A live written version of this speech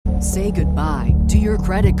Say goodbye to your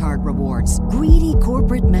credit card rewards. Greedy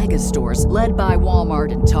corporate mega stores, led by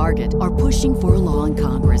Walmart and Target, are pushing for a law in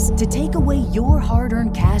Congress to take away your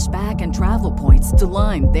hard-earned cash back and travel points to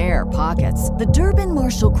line their pockets. The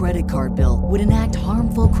Durbin-Marshall credit card bill would enact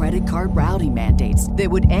harmful credit card routing mandates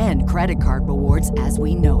that would end credit card rewards as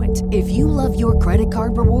we know it. If you love your credit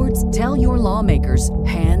card rewards, tell your lawmakers,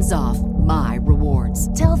 hands off my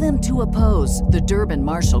rewards. Tell them to oppose the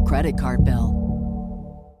Durbin-Marshall credit card bill.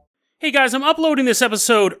 Hey guys, I'm uploading this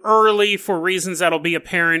episode early for reasons that'll be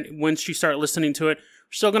apparent once you start listening to it. We're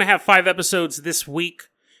still going to have 5 episodes this week,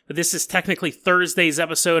 but this is technically Thursday's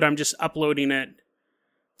episode. I'm just uploading it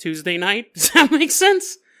Tuesday night. Does that make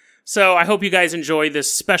sense? So I hope you guys enjoy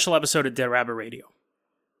this special episode of Dead Rabbit Radio.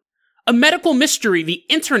 A medical mystery the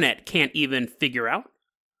internet can't even figure out.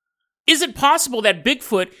 Is it possible that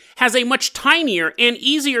Bigfoot has a much tinier and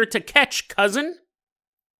easier to catch cousin?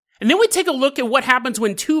 And then we take a look at what happens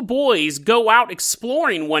when 2 boys go out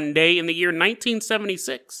exploring one day in the year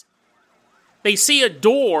 1976. They see a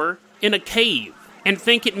door in a cave and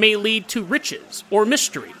think it may lead to riches or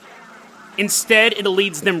mystery. Instead, it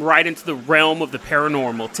leads them right into the realm of the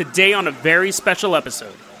paranormal, today on a very special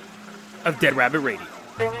episode of Dead Rabbit Radio.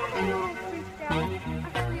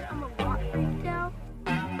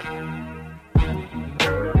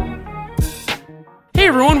 Hey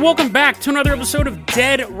everyone, welcome back to another episode of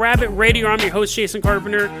Dead Rabbit Radio. I'm your host, Jason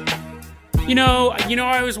Carpenter. You know,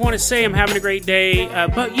 I always want to say I'm having a great day,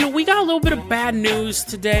 but we got a little bit of bad news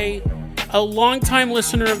today. A longtime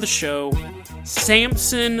listener of the show,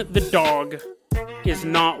 Samson the dog, is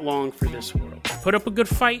not long for this world. Put up a good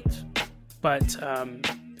fight, but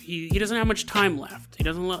he doesn't have much time left. He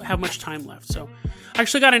doesn't have much time left, so... I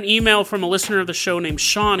actually got an email from a listener of the show named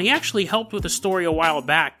Sean. He actually helped with a story a while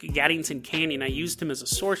back, Gaddington Canyon. I used him as a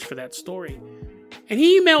source for that story. And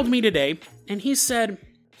he emailed me today, and he said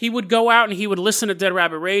he would go out and he would listen to Dead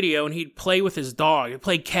Rabbit Radio, and he'd play with his dog. He'd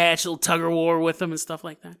play catch, little tug of war with him and stuff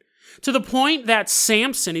like that. To the point that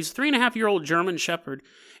Samson, he's a 3.5-year-old German Shepherd,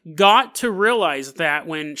 got to realize that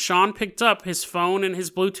when Sean picked up his phone and his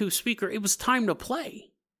Bluetooth speaker, it was time to play.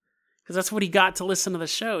 Because that's what he got to listen to the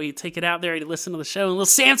show. He'd take it out there, he'd listen to the show. And little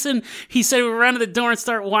Samson, he said, would run to the door and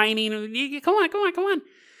start whining. Come on.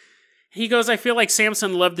 He goes, I feel like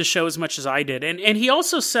Samson loved the show as much as I did. And he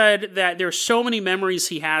also said that there's so many memories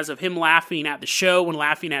he has of him laughing at the show and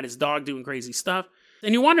laughing at his dog doing crazy stuff.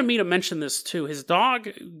 And he wanted me to mention this too. His dog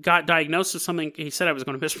got diagnosed with something, he said I was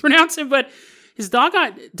going to mispronounce it, but his dog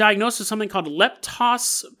got diagnosed with something called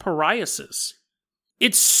leptosporiasis.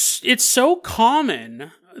 It's so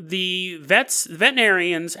common. The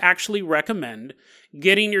veterinarians actually recommend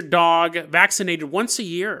getting your dog vaccinated once a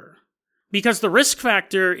year because the risk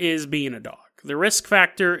factor is being a dog. The risk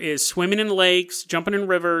factor is swimming in lakes, jumping in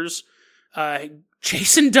rivers,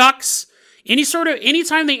 chasing ducks,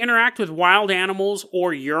 anytime they interact with wild animals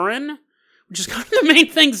or urine, which is kind of the main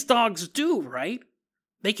things dogs do, right?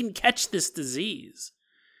 They can catch this disease.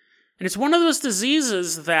 And it's one of those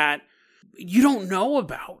diseases that you don't know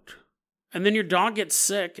about. And then your dog gets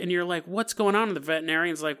sick, and you're like, what's going on? And the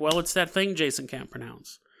veterinarian's like, well, it's that thing Jason can't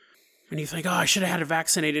pronounce. And you think, I should have had it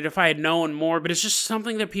vaccinated if I had known more, but it's just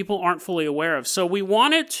something that people aren't fully aware of. So we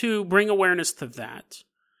wanted to bring awareness to that.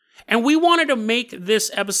 And we wanted to make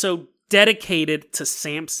this episode dedicated to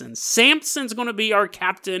Samson. Samson's going to be our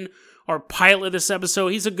captain, our pilot of this episode.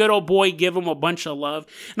 He's a good old boy. Give him a bunch of love.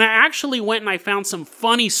 And I actually went and I found some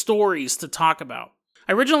funny stories to talk about.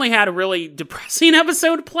 I originally had a really depressing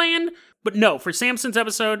episode planned, but no, for Samson's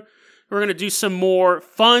episode, we're going to do some more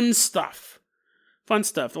fun stuff.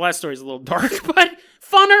 The last story is a little dark, but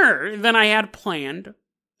funner than I had planned.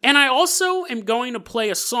 And I also am going to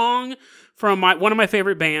play a song from one of my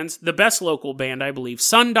favorite bands, the best local band, I believe,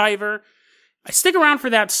 Sundiver. I stick around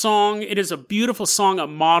for that song. It is a beautiful song, a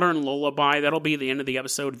modern lullaby. That'll be the end of the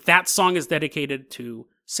episode. That song is dedicated to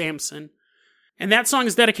Samson. And that song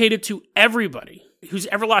is dedicated to everybody who's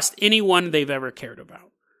ever lost anyone they've ever cared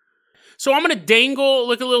about. So I'm going to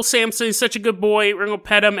look at little Samson. He's such a good boy. We're going to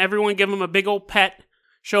pet him. Everyone give him a big old pet.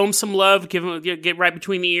 Show him some love. Get right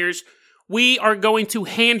between the ears. We are going to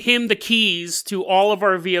hand him the keys to all of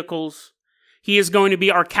our vehicles. He is going to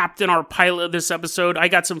be our captain, our pilot of this episode. I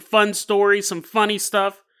got some fun stories, some funny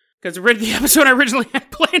stuff. Because the episode I originally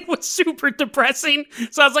had planned was super depressing.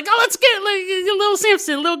 So I was like, let's get little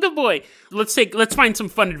Samson, little good boy. Let's find some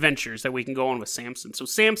fun adventures that we can go on with Samson. So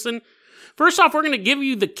Samson, first off, we're going to give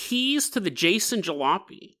you the keys to the Jason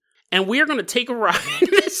Jalopy. And we're going to take a ride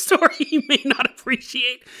in this story you may not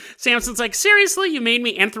appreciate. Samson's like, seriously? You made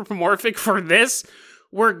me anthropomorphic for this?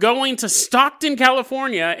 we're going to Stockton,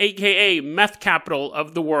 California, aka meth capital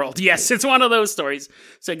of the world. Yes, it's one of those stories.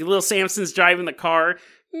 So little Samson's driving the car.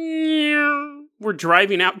 We're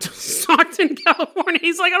driving out to Stockton, California.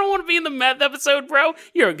 He's like, I don't want to be in the meth episode, bro.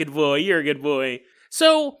 You're a good boy. You're a good boy.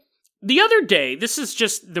 So the other day, this is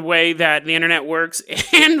just the way that the internet works,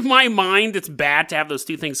 and my mind, it's bad to have those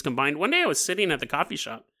two things combined. One day I was sitting at the coffee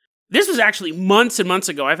shop. This was actually months and months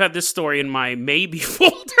ago. I've had this story in my maybe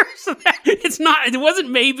folder. So it wasn't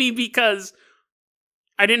maybe because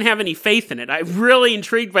I didn't have any faith in it. I'm really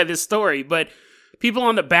intrigued by this story, but people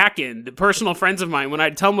on the back end, the personal friends of mine, when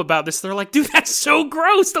I'd tell them about this, they're like, dude, that's so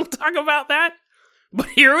gross. Don't talk about that. But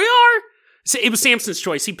here we are. So it was Samson's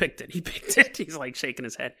choice. He picked it. He's like shaking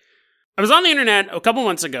his head. I was on the internet a couple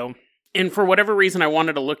months ago, and for whatever reason, I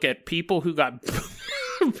wanted to look at people who got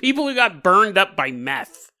burned up by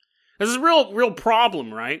meth. This is a real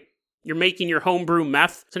problem, right? You're making your homebrew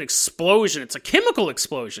meth. It's an explosion. It's a chemical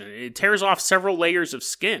explosion. It tears off several layers of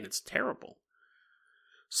skin. It's terrible.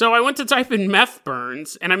 So I went to type in meth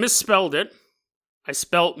burns, and I misspelled it. I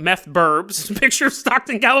spelled meth burbs. A picture of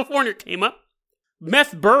Stockton, California came up.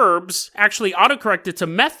 Meth burbs actually autocorrected to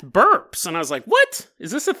meth burps. And I was like, what?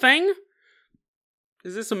 Is this a thing?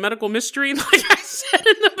 Is this a medical mystery? Like I said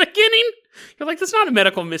in the beginning? You're like, that's not a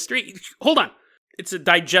medical mystery. Hold on. It's a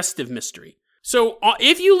digestive mystery. So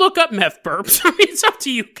if you look up meth burps, I mean, it's up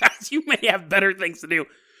to you guys. You may have better things to do.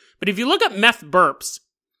 But if you look up meth burps,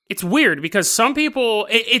 it's weird because some people,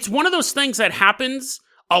 it's one of those things that happens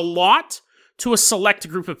a lot to a select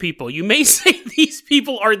group of people. You may say these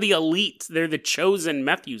people are the elite. They're the chosen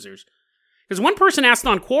meth users. Because one person asked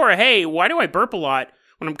on Quora, hey, why do I burp a lot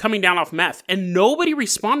when I'm coming down off meth? And nobody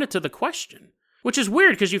responded to the question. Which is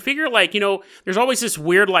weird, because you figure, like, there's always this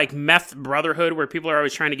weird, like, meth brotherhood where people are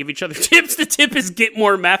always trying to give each other tips. The tip is get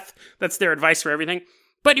more meth. That's their advice for everything.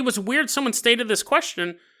 But it was weird someone stated this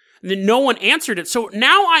question, and then no one answered it. So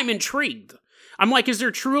now I'm intrigued. I'm like, is there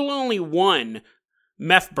truly only one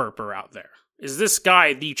meth burper out there? Is this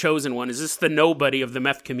guy the chosen one? Is this the nobody of the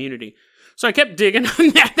meth community? So I kept digging.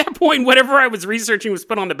 At that point, whatever I was researching was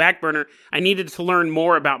put on the back burner. I needed to learn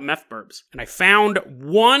more about meth burps. And I found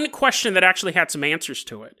one question that actually had some answers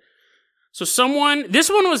to it. So this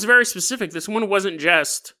one was very specific. This one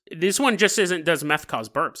just isn't, does meth cause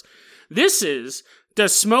burps? This is,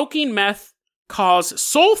 does smoking meth cause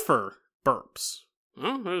sulfur burps?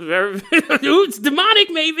 Oh, it's demonic,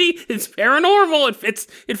 maybe. It's paranormal.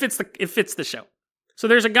 It fits the show. So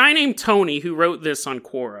there's a guy named Tony who wrote this on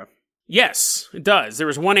Quora. Yes, it does. There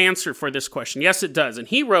was one answer for this question. Yes, it does. And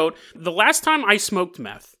he wrote, the last time I smoked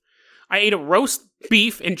meth, I ate a roast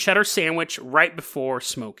beef and cheddar sandwich right before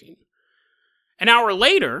smoking. An hour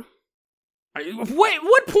later,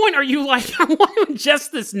 what point are you like, I want to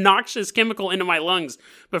ingest this noxious chemical into my lungs?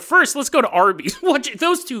 But first, let's go to Arby's.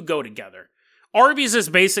 Those two go together. Arby's is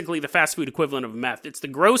basically the fast food equivalent of meth. It's the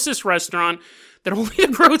grossest restaurant that only the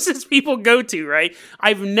grossest people go to, right?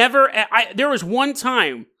 There was one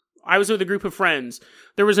time I was with a group of friends.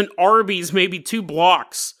 There was an Arby's maybe 2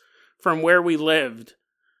 blocks from where we lived.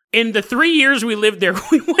 In the 3 years we lived there,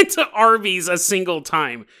 we went to Arby's a single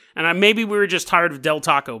time. And maybe we were just tired of Del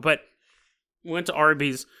Taco, but we went to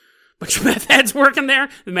Arby's. Bunch of meth heads working there.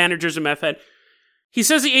 The manager's a meth head. He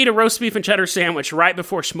says he ate a roast beef and cheddar sandwich right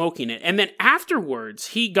before smoking it. And then afterwards,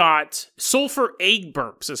 he got sulfur egg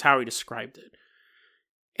burps, is how he described it.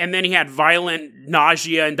 And then he had violent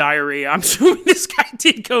nausea and diarrhea. I'm assuming this guy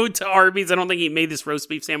did go to Arby's. I don't think he made this roast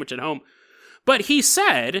beef sandwich at home. But he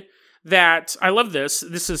said that, I love this.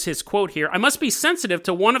 This is his quote here. I must be sensitive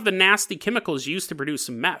to one of the nasty chemicals used to produce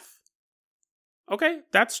meth. Okay,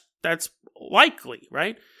 that's likely,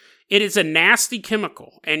 right? It is a nasty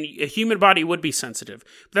chemical, and a human body would be sensitive.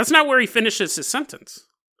 But that's not where he finishes his sentence.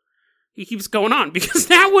 He keeps going on, because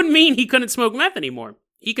that would mean he couldn't smoke meth anymore.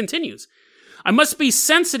 He continues. I must be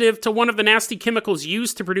sensitive to one of the nasty chemicals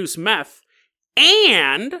used to produce meth,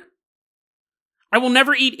 and I will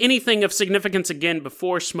never eat anything of significance again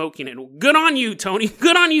before smoking it. Good on you, Tony.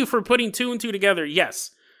 Good on you for putting 2 and 2 together.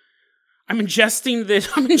 Yes. I'm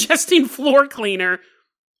ingesting floor cleaner,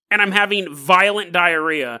 and I'm having violent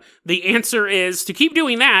diarrhea. The answer is to keep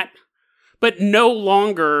doing that, but no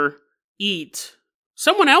longer eat.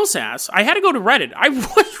 Someone else asked, I had to go to Reddit. I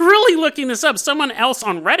was really looking this up. Someone else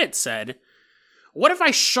on Reddit said, what if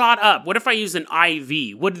I shot up? What if I used an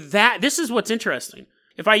IV? This is what's interesting.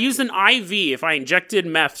 If I used an IV, if I injected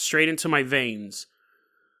meth straight into my veins,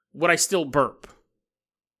 would I still burp?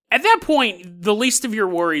 At that point, the least of your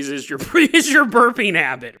worries is your burping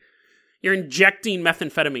habit. You're injecting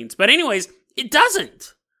methamphetamines. But anyways, it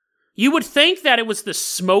doesn't. You would think that it was the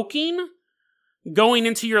smoking going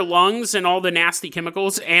into your lungs and all the nasty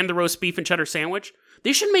chemicals and the roast beef and cheddar sandwich,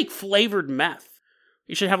 they should make flavored meth.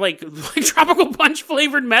 You should have like tropical punch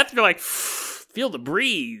flavored meth. You're like, feel the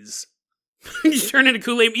breeze. You turn into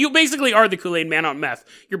Kool-Aid. You basically are the Kool-Aid man on meth.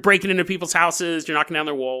 You're breaking into people's houses. You're knocking down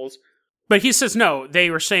their walls. But he says no. They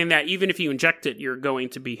were saying that even if you inject it, you're going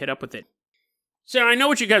to be hit up with it. So I know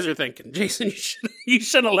what you guys are thinking. Jason, you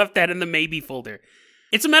should have left that in the maybe folder.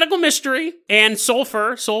 It's a medical mystery, and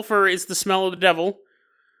sulfur is the smell of the devil.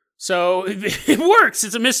 So it works.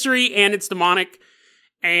 It's a mystery, and it's demonic.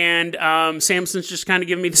 And Samson's just kind of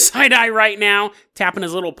giving me the side eye right now, tapping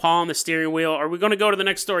his little paw on the steering wheel. Are we going to go to the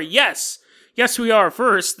next story? Yes, we are.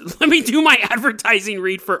 First, let me do my advertising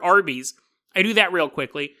read for Arby's. I do that real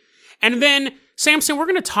quickly. And then, Samson, we're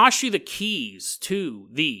going to toss you the keys to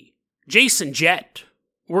the Jason Jet.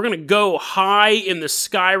 We're going to go high in the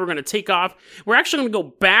sky. We're going to take off. We're actually going to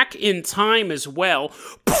go back in time as well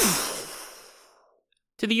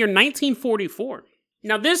to the year 1944.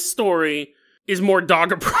 Now, this story is more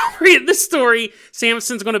dog appropriate. This story,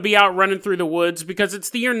 Samson's going to be out running through the woods because it's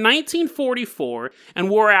the year 1944, and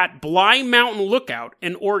we're at Bly Mountain Lookout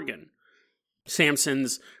in Oregon.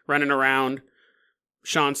 Samson's running around.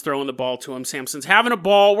 Sean's throwing the ball to him. Samson's having a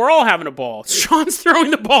ball. We're all having a ball. Sean's throwing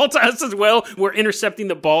the ball to us as well. We're intercepting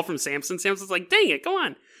the ball from Samson. Samson's like, dang it, come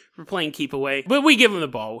on. We're playing keep away. But we give him the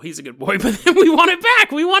ball. He's a good boy. But then we want it back.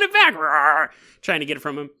 Rawr, trying to get it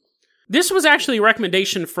from him. This was actually a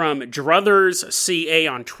recommendation from Druthers CA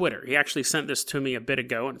on Twitter. He actually sent this to me a bit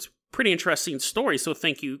ago, and it's a pretty interesting story. So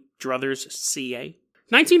thank you, Druthers CA.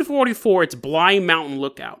 1944, it's Bly Mountain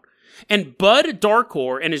Lookout. And Bud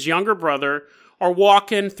Darkor and his younger brother are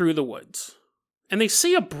walking through the woods. And they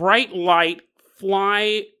see a bright light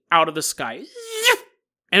fly out of the sky.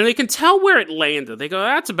 And they can tell where it landed. They go,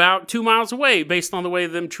 that's about 2 miles away, based on the way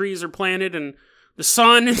them trees are planted and the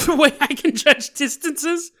sun and the way I can judge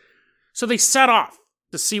distances. So they set off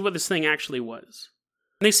to see what this thing actually was.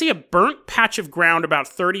 And they see a burnt patch of ground about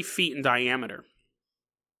 30 feet in diameter.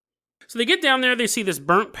 So they get down there, they see this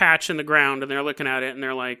burnt patch in the ground, and they're looking at it, and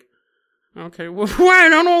they're like, okay, well, I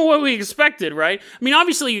don't know what we expected, right? I mean,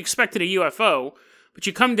 obviously you expected a UFO, but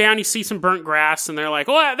you come down, you see some burnt grass, and they're like,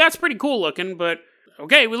 oh, that's pretty cool looking, but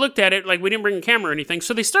okay, we looked at it, like we didn't bring a camera or anything,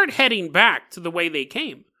 so they start heading back to the way they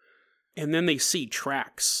came. And then they see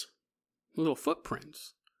tracks, little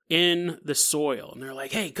footprints in the soil, and they're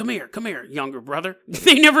like, hey, come here, younger brother.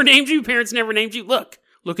 They never named you, parents never named you.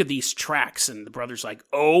 Look at these tracks, and the brother's like,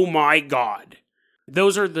 oh my God.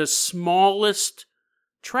 Those are the smallest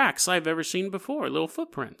tracks I've ever seen before, little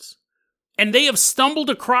footprints. And they have stumbled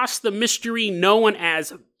across the mystery known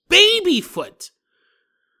as Babyfoot.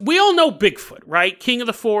 We all know Bigfoot, right? King of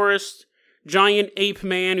the forest, giant ape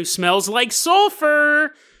man who smells like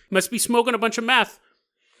sulfur. Must be smoking a bunch of meth.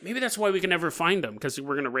 Maybe that's why we can never find him, because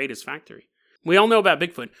we're going to raid his factory. We all know about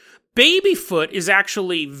Bigfoot. Babyfoot is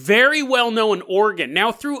actually very well known in Oregon.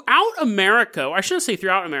 Now, throughout America, I shouldn't say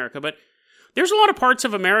throughout America, but there's a lot of parts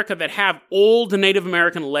of America that have old Native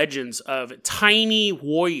American legends of tiny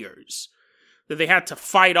warriors that they had to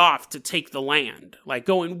fight off to take the land. Like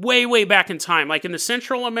going way, way back in time. Like in the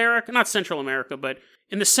Central America, not Central America, but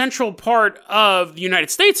in the central part of the United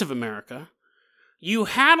States of America, you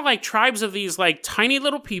had like tribes of these like tiny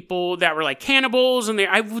little people that were like cannibals. And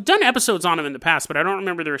I've done episodes on them in the past, but I don't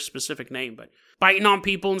remember their specific name. But biting on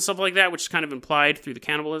people and stuff like that, which is kind of implied through the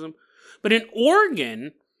cannibalism. But in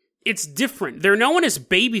Oregon, it's different. They're known as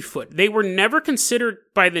Babyfoot. They were never considered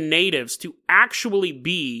by the natives to actually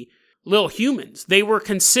be little humans. They were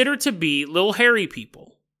considered to be little hairy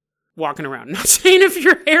people walking around. Not saying if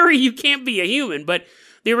you're hairy, you can't be a human, but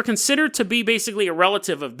they were considered to be basically a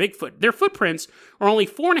relative of Bigfoot. Their footprints are only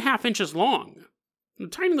 4.5 inches long. They're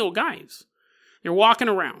tiny little guys. They're walking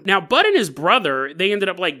around. Now, Bud and his brother, they ended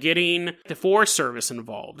up like getting the Forest Service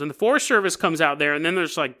involved. And the Forest Service comes out there, and then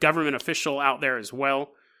there's like government official out there as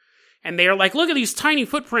well. And they're like, look at these tiny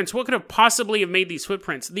footprints. What could have possibly have made these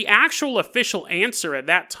footprints? The actual official answer at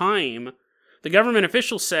that time, the government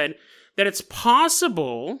official said that it's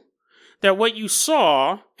possible that what you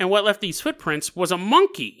saw and what left these footprints was a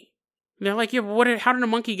monkey. And they're like, yeah, but how did a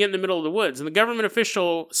monkey get in the middle of the woods? And the government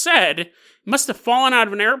official said it must have fallen out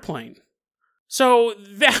of an airplane. So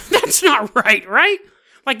that's not right?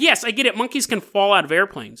 Like, yes, I get it. Monkeys can fall out of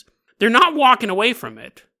airplanes. They're not walking away from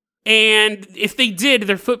it. And if they did,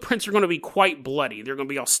 their footprints are going to be quite bloody. They're going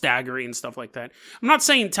to be all staggery and stuff like that. I'm not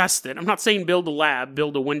saying test it. I'm not saying build a lab,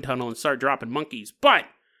 build a wind tunnel, and start dropping monkeys. But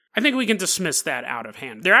I think we can dismiss that out of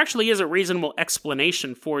hand. There actually is a reasonable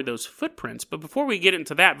explanation for those footprints. But before we get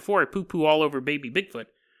into that, before I poo-poo all over baby Bigfoot,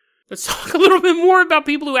 Let's talk a little bit more about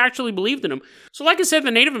people who actually believed in them. So like I said, the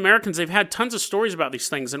Native Americans, they've had tons of stories about these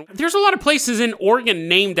things. And there's a lot of places in Oregon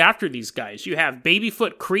named after these guys. You have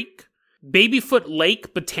Babyfoot Creek, Babyfoot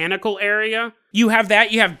Lake Botanical Area. You have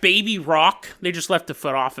that. You have Baby Rock. They just left the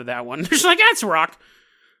foot off of that one. They're just like, that's rock.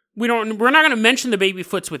 We're not going to mention the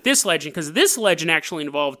Babyfoots with this legend, because this legend actually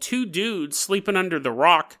involved two dudes sleeping under the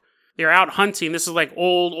rock. They're out hunting. This is like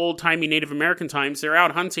old-timey Native American times. They're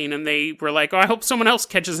out hunting, and they were like, oh, I hope someone else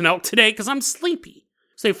catches an elk today, because I'm sleepy.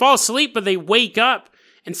 So they fall asleep, but they wake up,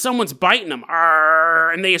 and someone's biting them.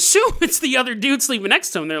 Arr, and they assume it's the other dude sleeping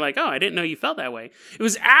next to them. They're like, oh, I didn't know you felt that way. It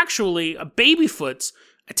was actually a Babyfoot's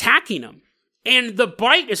attacking them. And the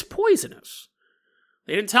bite is poisonous.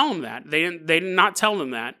 They didn't tell them that. They did not tell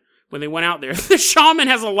them that when they went out there. The shaman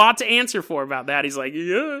has a lot to answer for about that. He's like,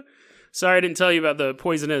 yeah. Sorry, I didn't tell you about the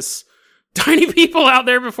poisonous tiny people out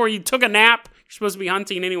there before you took a nap. You're supposed to be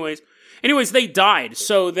hunting anyways. Anyways, they died.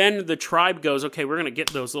 So then the tribe goes, okay, we're going to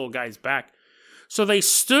get those little guys back. So they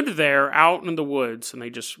stood there out in the woods, and they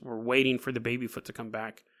just were waiting for the Babyfoot to come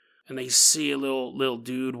back. And they see a little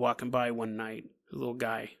dude walking by one night, a little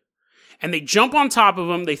guy. And they jump on top of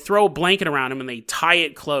him, they throw a blanket around him, and they tie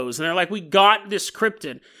it closed. And they're like, we got this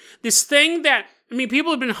cryptid. This thing that,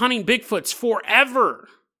 people have been hunting Bigfoots forever.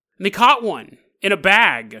 And they caught one in a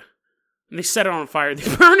bag, and they set it on fire.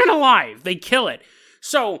 They burn it alive. They kill it.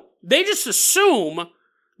 So they just assume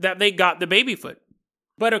that they got the Babyfoot.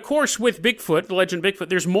 But of course, with Bigfoot, the legend Bigfoot,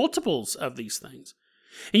 there's multiples of these things.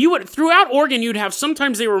 And throughout Oregon, you'd have,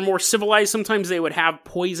 sometimes they were more civilized, sometimes they would have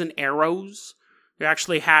poison arrows. They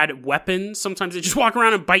actually had weapons. Sometimes they just walk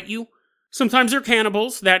around and bite you. Sometimes they're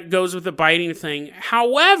cannibals. That goes with the biting thing.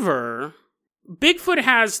 However,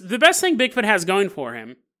 the best thing Bigfoot has going for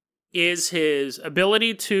him is his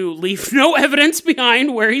ability to leave no evidence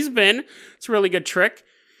behind where he's been. It's a really good trick.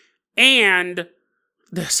 And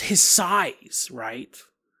his size, right?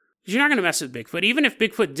 You're not going to mess with Bigfoot. Even if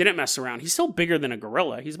Bigfoot didn't mess around, he's still bigger than a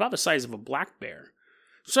gorilla. He's about the size of a black bear.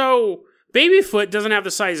 So, Babyfoot doesn't have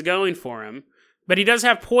the size going for him, but he does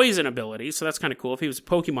have poison ability, so that's kind of cool. If he was a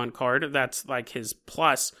Pokemon card, that's like his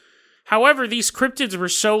plus. However, these cryptids were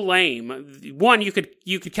so lame. One, you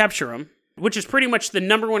could capture them, which is pretty much the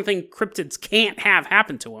number one thing cryptids can't have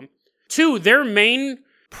happen to them. Two, their main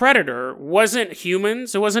predator wasn't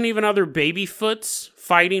humans. It wasn't even other Babyfoots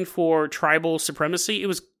fighting for tribal supremacy. It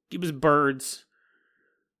was birds.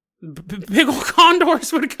 Big old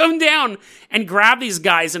condors would come down and grab these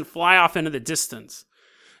guys and fly off into the distance.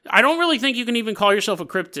 I don't really think you can even call yourself a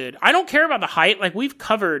cryptid. I don't care about the height. Like, we've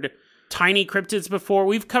covered tiny cryptids before.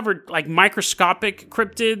 We've covered, like, microscopic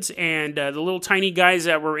cryptids and the little tiny guys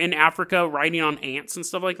that were in Africa riding on ants and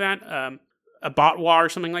stuff like that. A botwa or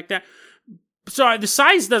something like that. So the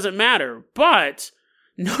size doesn't matter. But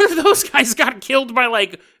none of those guys got killed by,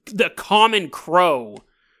 like, the common crow.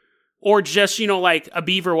 Or just, like, a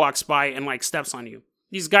beaver walks by and, like, steps on you.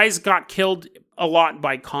 These guys got killed a lot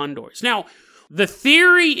by condors. Now, the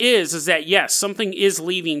theory is that, yes, something is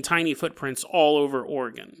leaving tiny footprints all over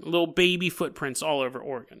Oregon. Little baby footprints all over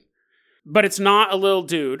Oregon. But it's not a little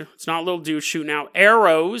dude. It's not a little dude shooting out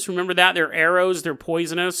arrows. Remember that? They're arrows. They're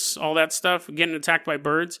poisonous. All that stuff. Getting attacked by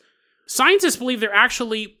birds. Scientists believe they're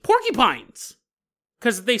actually porcupines.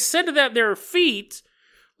 Because they said that their feet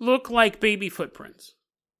look like baby footprints.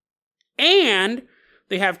 And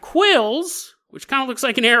they have quills, which kind of looks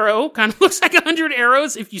like an arrow. Kind of looks like 100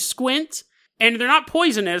 arrows if you squint. And they're not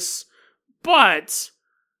poisonous, but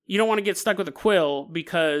you don't want to get stuck with a quill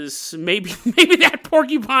because maybe that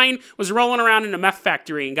porcupine was rolling around in a meth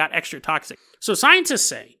factory and got extra toxic. So scientists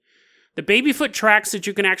say the Babyfoot tracks that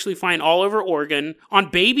you can actually find all over Oregon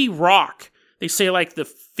on Baby Rock, they say like the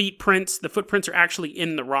footprints are actually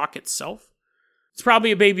in the rock itself. It's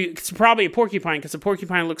probably a porcupine because a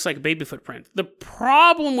porcupine looks like a baby footprint. The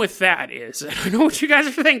problem with that is, I know what you guys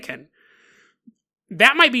are thinking,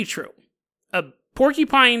 that might be true. A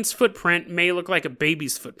porcupine's footprint may look like a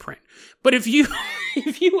baby's footprint. But if you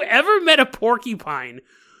ever met a porcupine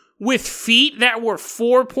with feet that were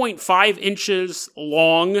 4.5 inches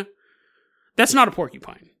long, that's not a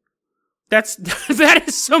porcupine. That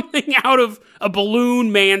is something out of a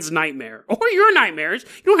balloon man's nightmare. Or your nightmares.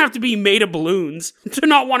 You don't have to be made of balloons to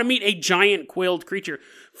not want to meet a giant quilled creature.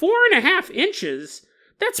 4.5 inches?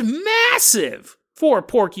 That's massive for a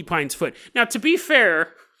porcupine's foot. Now, to be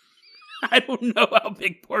fair, I don't know how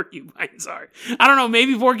big porcupines are. I don't know,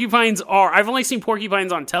 maybe porcupines are. I've only seen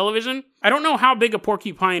porcupines on television. I don't know how big a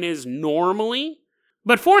porcupine is normally,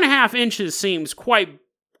 but 4.5 inches seems quite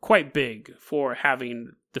big for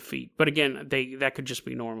having the feet. But again, that could just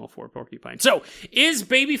be normal for a porcupine. So, is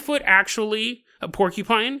Babyfoot actually a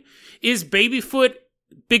porcupine? Is Babyfoot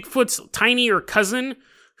Bigfoot's tinier cousin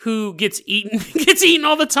who gets eaten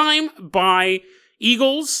all the time by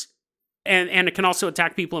eagles, and it can also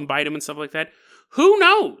attack people and bite them and stuff like that. Who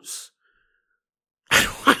knows?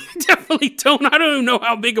 I definitely don't. I don't even know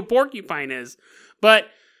how big a porcupine is. But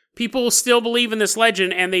people still believe in this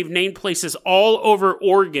legend, and they've named places all over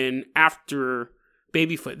Oregon after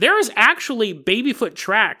Babyfoot. There is actually Babyfoot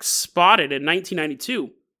tracks spotted in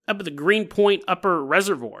 1992 up at the Green Point Upper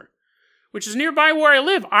Reservoir, which is nearby where I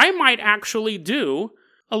live. I might actually do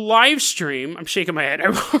a live stream. I'm shaking my head. I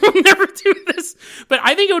will never do this. But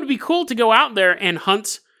I think it would be cool to go out there and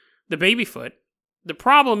hunt the Babyfoot. The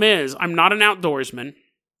problem is, I'm not an outdoorsman.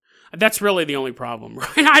 That's really the only problem, right?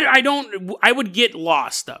 I would get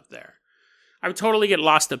lost up there. I would totally get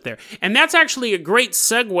lost up there. And that's actually a great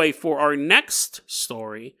segue for our next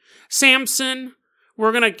story. Samson,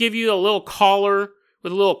 we're going to give you a little collar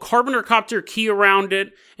with a little Carpenter Copter key around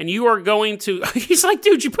it, and you are going to... He's like,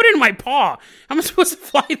 dude, you put it in my paw. How am I supposed to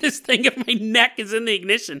fly this thing if my neck is in the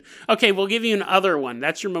ignition? Okay, we'll give you another one.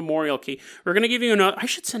 That's your memorial key. We're going to give you another... I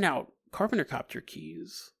should send out Carpenter Copter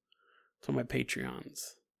keys to my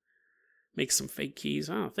Patreons. Make some fake keys.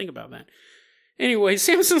 I don't know, think about that. Anyway,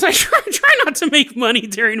 Samson's like, try not to make money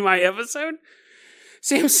during my episode.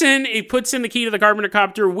 Samson, he puts in the key to the Carpenter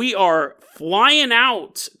Copter. We are flying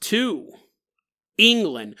out to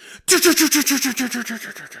England.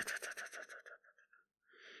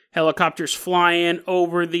 Helicopters flying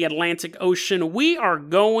over the Atlantic Ocean. We are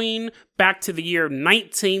going back to the year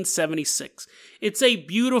 1976. It's a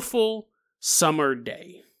beautiful summer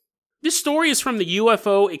day. This story is from the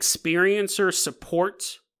UFO Experiencer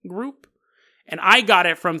Support Group, and I got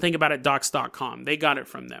it from ThinkAboutItDocs.com. They got it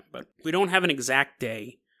from them, but we don't have an exact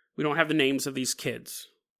day. We don't have the names of these kids.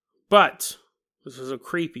 But this is a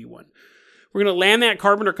creepy one. We're going to land that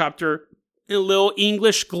Carpenter Copter in a little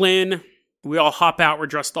English Glen. We all hop out. We're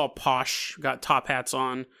dressed all posh. Got top hats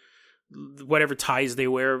on. Whatever ties they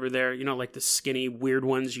wear over there. You know, like the skinny, weird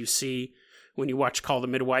ones you see when you watch Call the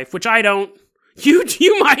Midwife, which I don't.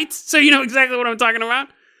 You might, so you know exactly what I'm talking about.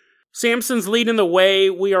 Samson's leading the way.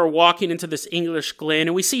 We are walking into this English Glen,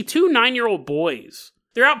 and we see two 9-year-old boys.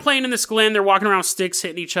 They're out playing in this glen. They're walking around with sticks,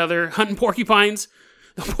 hitting each other, hunting porcupines.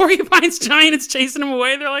 The porcupine's giant is chasing them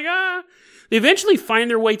away. They're like, ah. They eventually find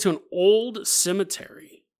their way to an old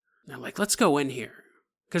cemetery. They're like, let's go in here.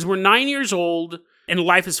 Because we're 9 years old, and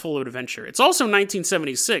life is full of adventure. It's also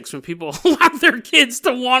 1976 when people allowed their kids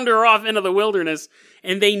to wander off into the wilderness,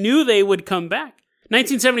 and they knew they would come back.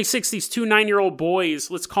 1976, these two 9-year-old boys,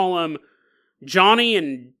 let's call them Johnny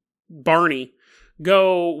and Barney,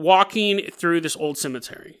 go walking through this old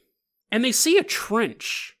cemetery. And they see a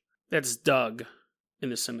trench that's dug in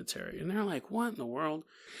the cemetery. And they're like, what in the world?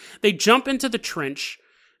 They jump into the trench,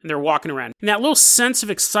 and they're walking around. And that little sense of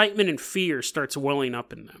excitement and fear starts welling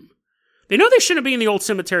up in them. They know they shouldn't be in the old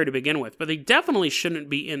cemetery to begin with, but they definitely shouldn't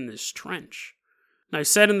be in this trench. And I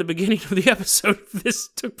said in the beginning of the episode, this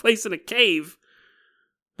took place in a cave,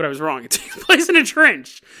 but I was wrong. It takes place in a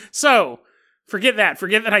trench. So, forget that.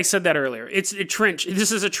 Forget that I said that earlier. It's a trench.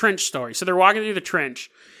 This is a trench story. So they're walking through the trench,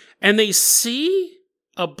 and they see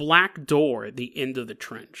a black door at the end of the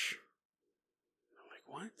trench. I'm like,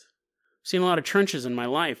 what? I've seen a lot of trenches in my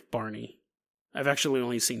life, Barney. I've actually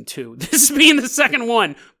only seen 2. This being the second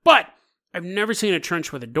one. But I've never seen a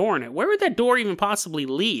trench with a door in it. Where would that door even possibly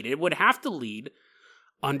lead? It would have to lead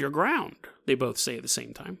underground, they both say at the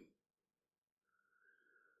same time.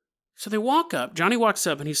 So they walk up. Johnny walks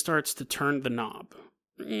up and he starts to turn the knob.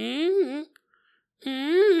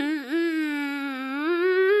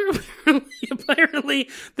 Apparently,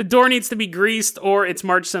 the door needs to be greased or it's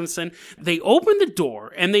Marge Simpson. They open the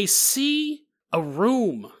door and they see a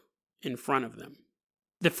room in front of them.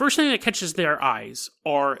 The first thing that catches their eyes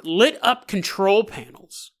are lit up control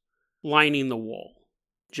panels lining the wall.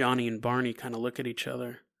 Johnny and Barney kind of look at each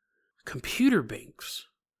other. Computer banks,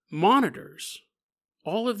 monitors,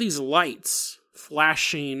 all of these lights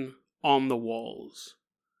flashing on the walls.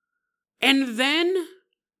 And then,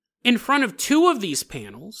 in front of 2 of these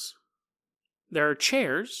panels, there are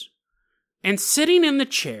chairs, and sitting in the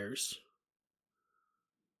chairs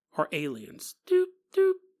are aliens. Doop,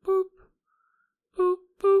 doop, boop, boop,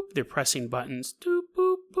 boop. They're pressing buttons. Doop,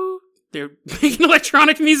 boop, boop. They're making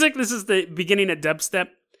electronic music. This is the beginning of dubstep.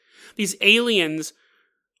 These aliens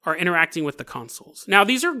are interacting with the consoles. Now,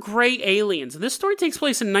 these are gray aliens. This story takes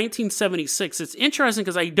place in 1976. It's interesting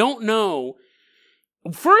because I don't know.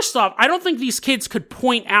 First off, I don't think these kids could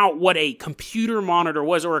point out what a computer monitor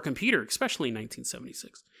was or a computer, especially in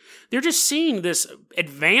 1976. They're just seeing this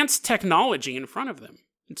advanced technology in front of them.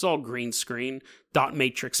 It's all green screen, dot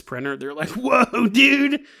matrix printer. They're like, whoa,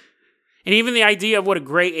 dude. And even the idea of what a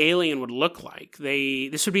gray alien would look like.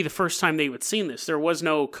 This would be the first time they would seen this. There was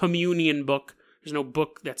no communion book. There's no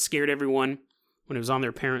book that scared everyone when it was on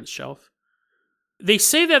their parents' shelf. They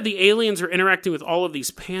say that the aliens are interacting with all of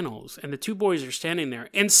these panels, and the two boys are standing there,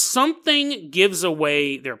 and something gives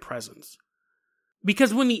away their presence.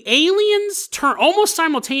 Because when the aliens turn, almost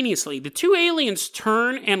simultaneously, the two aliens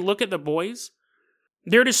turn and look at the boys,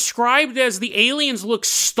 they're described as the aliens look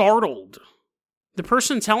startled. The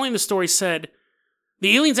person telling the story said,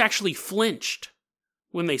 the aliens actually flinched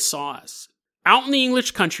when they saw us. Out in the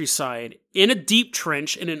English countryside, in a deep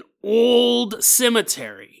trench, in an old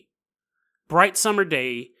cemetery. Bright summer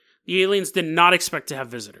day, the aliens did not expect to have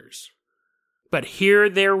visitors. But here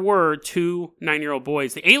there were two 9-year-old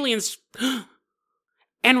boys. The aliens...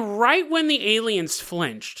 And right when the aliens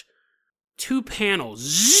flinched, two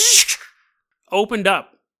panels opened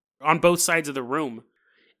up on both sides of the room.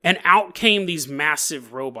 And out came these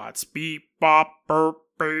massive robots. Beep, bop, burp,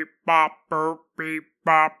 beep, bop, burp, beep,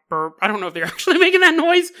 bop, burp. I don't know if they're actually making that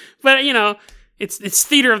noise, but, it's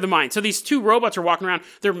theater of the mind. So these two robots are walking around.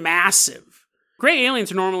 They're massive. Gray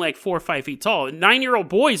aliens are normally like 4 or 5 feet tall. 9-year-old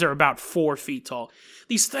boys are about 4 feet tall.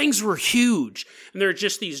 These things were huge. And they're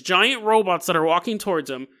just these giant robots that are walking towards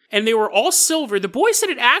them. And they were all silver. The boy said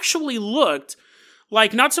it actually looked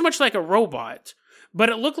like, not so much like a robot, but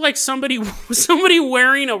it looked like somebody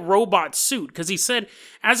wearing a robot suit. Because he said,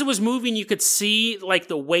 as it was moving, you could see like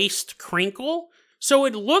the waist crinkle. So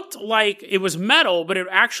it looked like it was metal, but it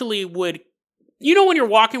actually would, when you're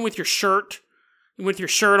walking with your shirt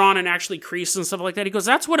on and actually creases and stuff like that. He goes,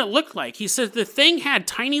 that's what it looked like. He says the thing had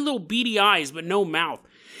tiny little beady eyes, but no mouth.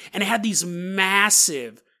 And it had these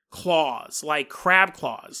massive claws, like crab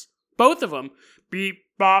claws. Both of them, beep,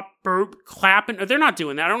 bop, boop, clapping. They're not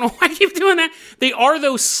doing that. I don't know why I keep doing that. They are,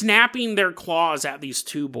 though, snapping their claws at these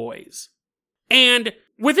two boys. And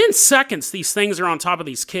within seconds, these things are on top of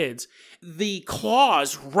these kids. The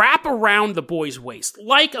claws wrap around the boy's waist,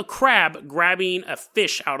 like a crab grabbing a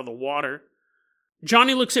fish out of the water.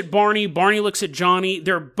 Johnny looks at Barney. Barney looks at Johnny.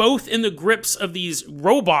 They're both in the grips of these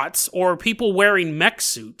robots or people wearing mech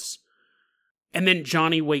suits. And then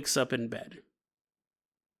Johnny wakes up in bed.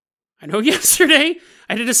 I know yesterday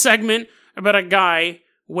I did a segment about a guy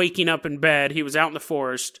waking up in bed. He was out in the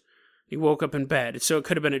forest. He woke up in bed, so it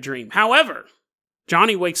could have been a dream. However,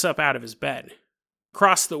 Johnny wakes up out of his bed.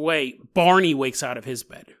 Across the way, Barney wakes out of his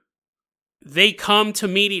bed. They come to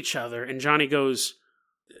meet each other, and Johnny goes,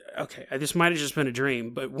 okay, this might have just been a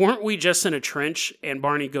dream, but weren't we just in a trench? And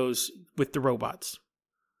Barney goes, with the robots,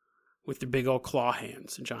 with the big old claw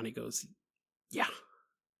hands. And Johnny goes, yeah.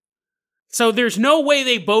 So there's no way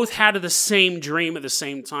they both had the same dream at the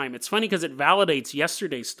same time. It's funny because it validates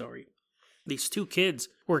yesterday's story. These two kids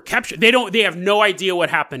were captured. They have no idea what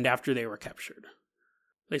happened after they were captured.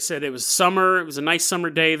 They said it was summer. It was a nice summer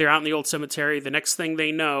day. They're out in the old cemetery. The next thing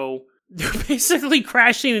they know, they're basically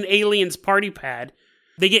crashing an alien's party pad.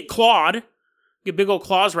 They get clawed, get big old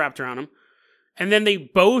claws wrapped around them, and then they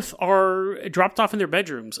both are dropped off in their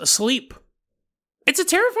bedrooms, asleep. It's a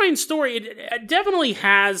terrifying story. It definitely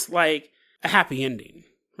has, like, a happy ending,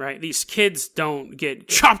 right? These kids don't get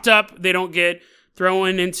chopped up. They don't get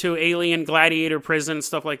thrown into alien gladiator prison and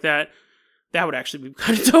stuff like that. That would actually be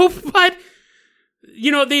kind of dope, but,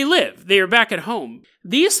 they live. They are back at home.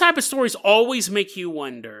 These type of stories always make you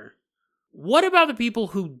wonder, what about the people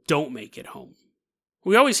who don't make it home?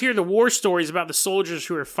 We always hear the war stories about the soldiers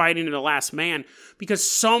who are fighting to the last man because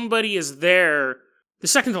somebody is there, the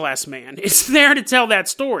second to last man, is there to tell that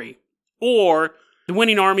story. Or the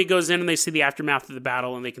winning army goes in and they see the aftermath of the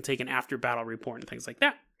battle and they can take an after-battle report and things like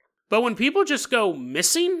that. But when people just go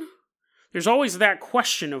missing, there's always that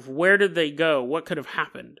question of where did they go? What could have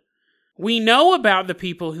happened? We know about the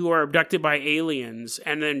people who are abducted by aliens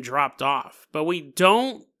and then dropped off, but we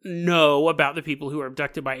don't know about the people who are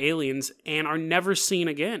abducted by aliens and are never seen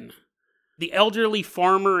again. The elderly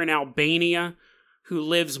farmer in Albania who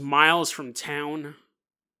lives miles from town.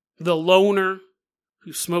 The loner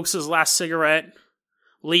who smokes his last cigarette,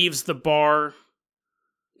 leaves the bar.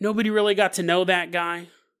 Nobody really got to know that guy.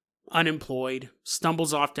 Unemployed,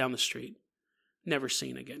 stumbles off down the street. Never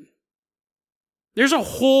seen again. There's a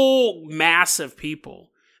whole mass of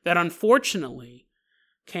people that unfortunately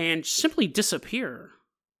can simply disappear.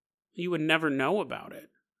 You would never know about it.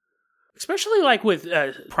 Especially like with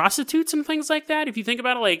prostitutes and things like that. If you think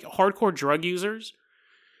about it, like hardcore drug users,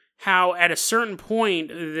 how at a certain point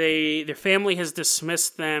their family has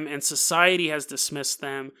dismissed them and society has dismissed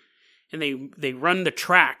them, and they run the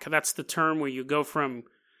track. That's the term where you go from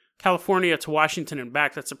California to Washington and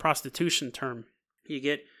back. That's a prostitution term. You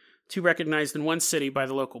get too recognized in one city by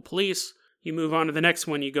the local police. You move on to the next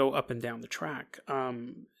one, you go up and down the track.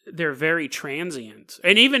 They're very transient.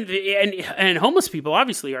 And even and homeless people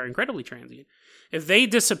obviously are incredibly transient. If they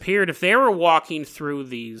disappeared, if they were walking through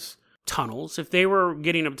these tunnels, if they were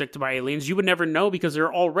getting abducted by aliens, you would never know because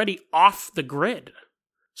they're already off the grid.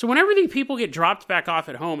 So whenever these people get dropped back off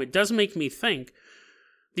at home, it does make me think,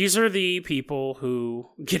 these are the people who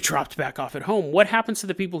get dropped back off at home. What happens to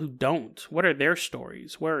the people who don't? What are their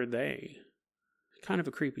stories? Where are they? Kind of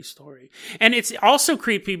a creepy story. And it's also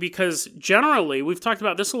creepy because generally, we've talked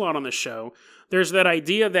about this a lot on the show, there's that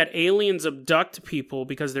idea that aliens abduct people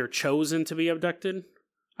because they're chosen to be abducted,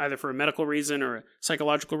 either for a medical reason or a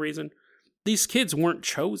psychological reason. These kids weren't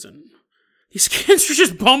chosen. These kids were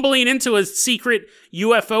just bumbling into a secret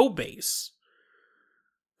UFO base.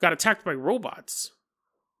 Got attacked by robots.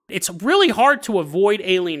 It's really hard to avoid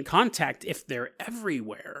alien contact if they're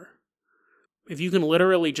everywhere. If you can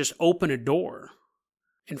literally just open a door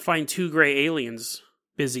and find two gray aliens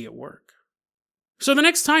busy at work. So the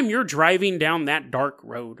next time you're driving down that dark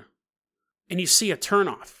road and you see a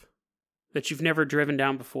turnoff that you've never driven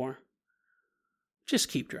down before, just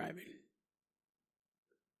keep driving.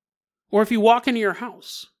 Or if you walk into your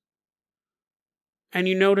house and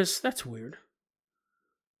you notice, that's weird.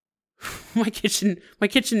 My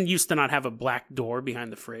kitchen used to not have a black door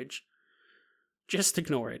behind the fridge. Just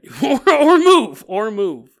ignore it. or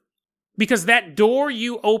move. Because that door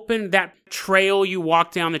you open, that trail you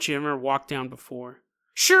walk down that you never walked down before,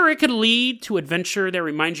 sure, it could lead to adventure that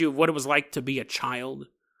reminds you of what it was like to be a child.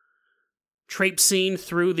 Traipsing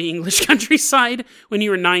through the English countryside when you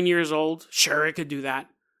were 9 years old. Sure, it could do that.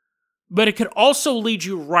 But it could also lead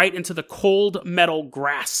you right into the cold metal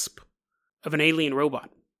grasp of an alien robot.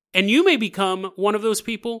 And you may become one of those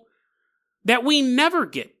people that we never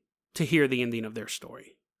get to hear the ending of their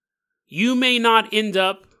story. You may not end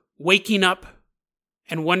up waking up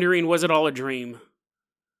and wondering, was it all a dream?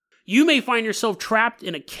 You may find yourself trapped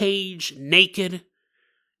in a cage, naked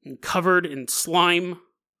and covered in slime,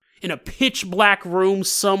 in a pitch black room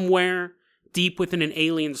somewhere deep within an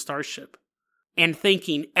alien starship, and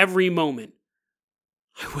thinking every moment,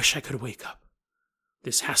 I wish I could wake up.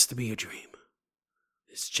 This has to be a dream.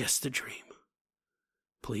 It's just a dream.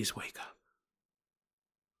 Please wake up.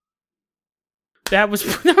 That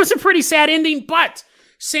was a pretty sad ending, but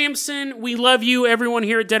Samson, we love you. Everyone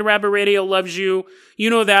here at Dead Rabbit Radio loves you. You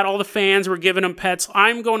know that. All the fans were giving him pets.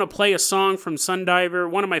 I'm going to play a song from Sundiver,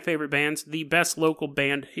 one of my favorite bands, the best local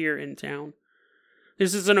band here in town.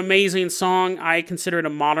 This is an amazing song. I consider it a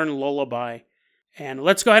modern lullaby. And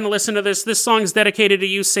let's go ahead and listen to this. This song is dedicated to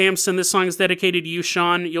you, Samson. This song is dedicated to you,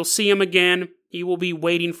 Sean. You'll see him again. He will be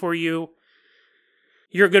waiting for you.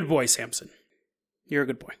 You're a good boy, Samson. You're a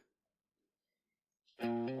good boy.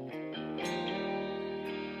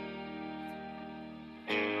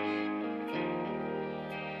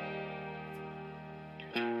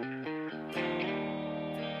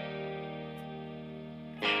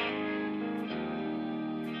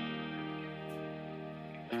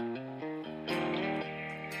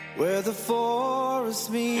 Where the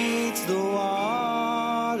forest meets the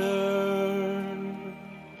water,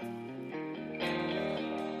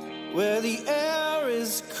 where the air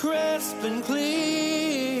is crisp and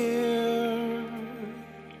clear,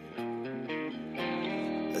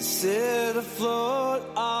 I sit afloat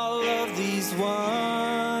all of these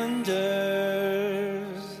wonders,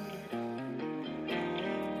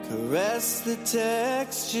 caress the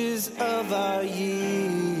textures of our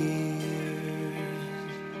years.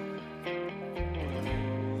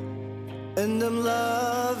 And I'm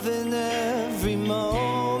loving every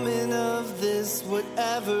moment of this,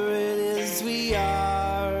 whatever it is we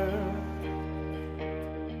are.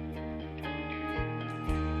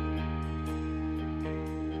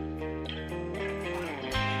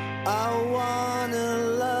 I wanna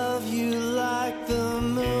love you like the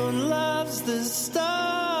moon loves the stars.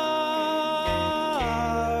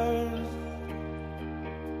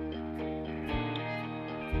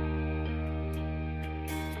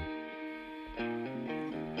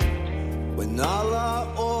 When all our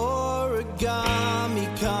origami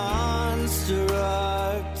constructs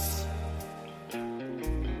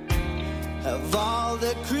have all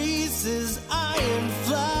their creases iron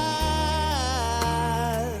flat,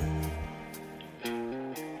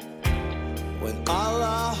 when all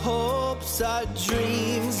our hopes, our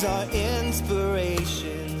dreams, our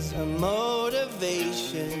inspirations, our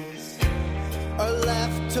motivations are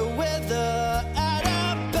left to wither at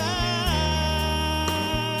our backs.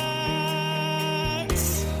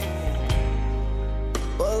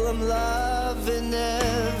 Well, I'm loving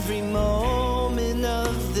every moment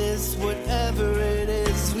of this, whatever it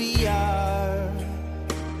is we are.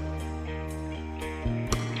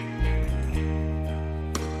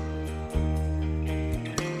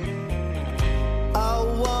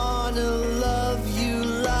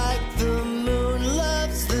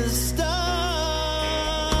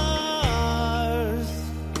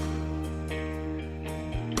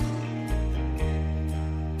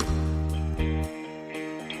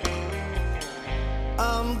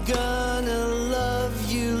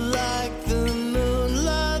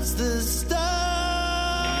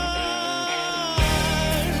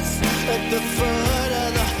 at the foot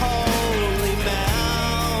of the holy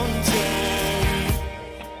mountain.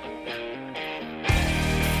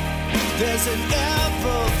 There's an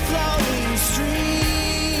ever-flowing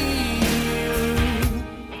stream.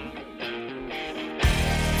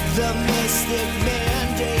 The mystic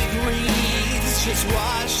mandate reads, just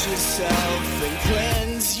wash yourself and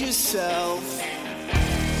cleanse yourself.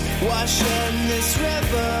 Wash in this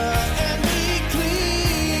river and be clean.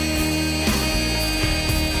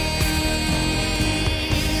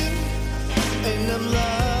 And I'm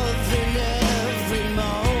loving every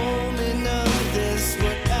moment of this,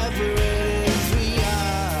 whatever it is we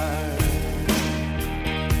are.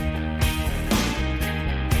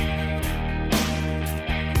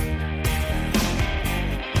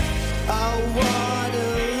 I wanna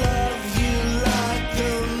love you like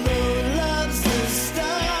the moon loves the stars.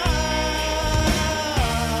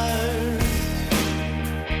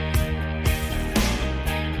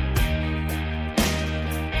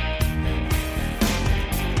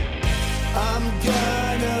 I'm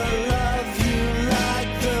gonna love you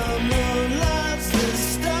like the moon loves the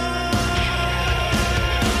stars.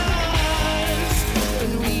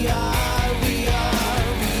 And we are,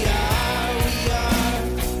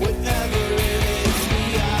 whatever it is we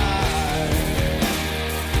are.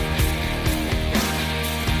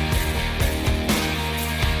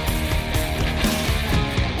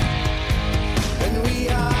 And we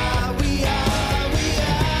are.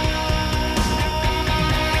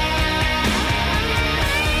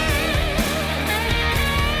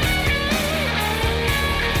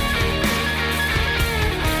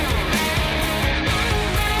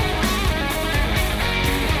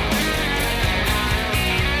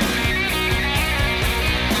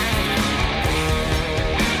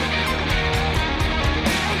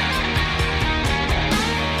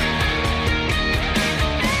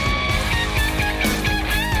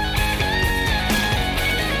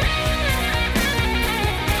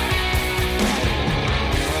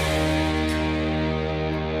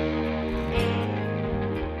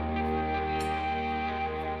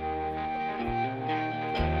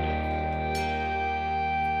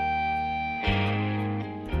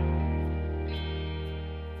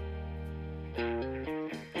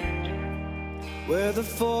 Where the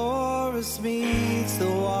forest meets the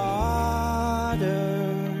water,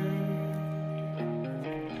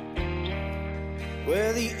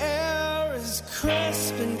 where the air is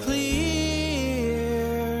crisp and clear,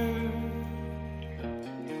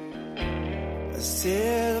 I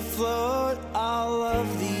sit afloat all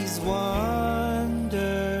of these wonders,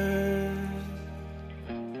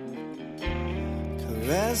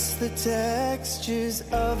 caress the textures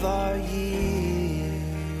of our years.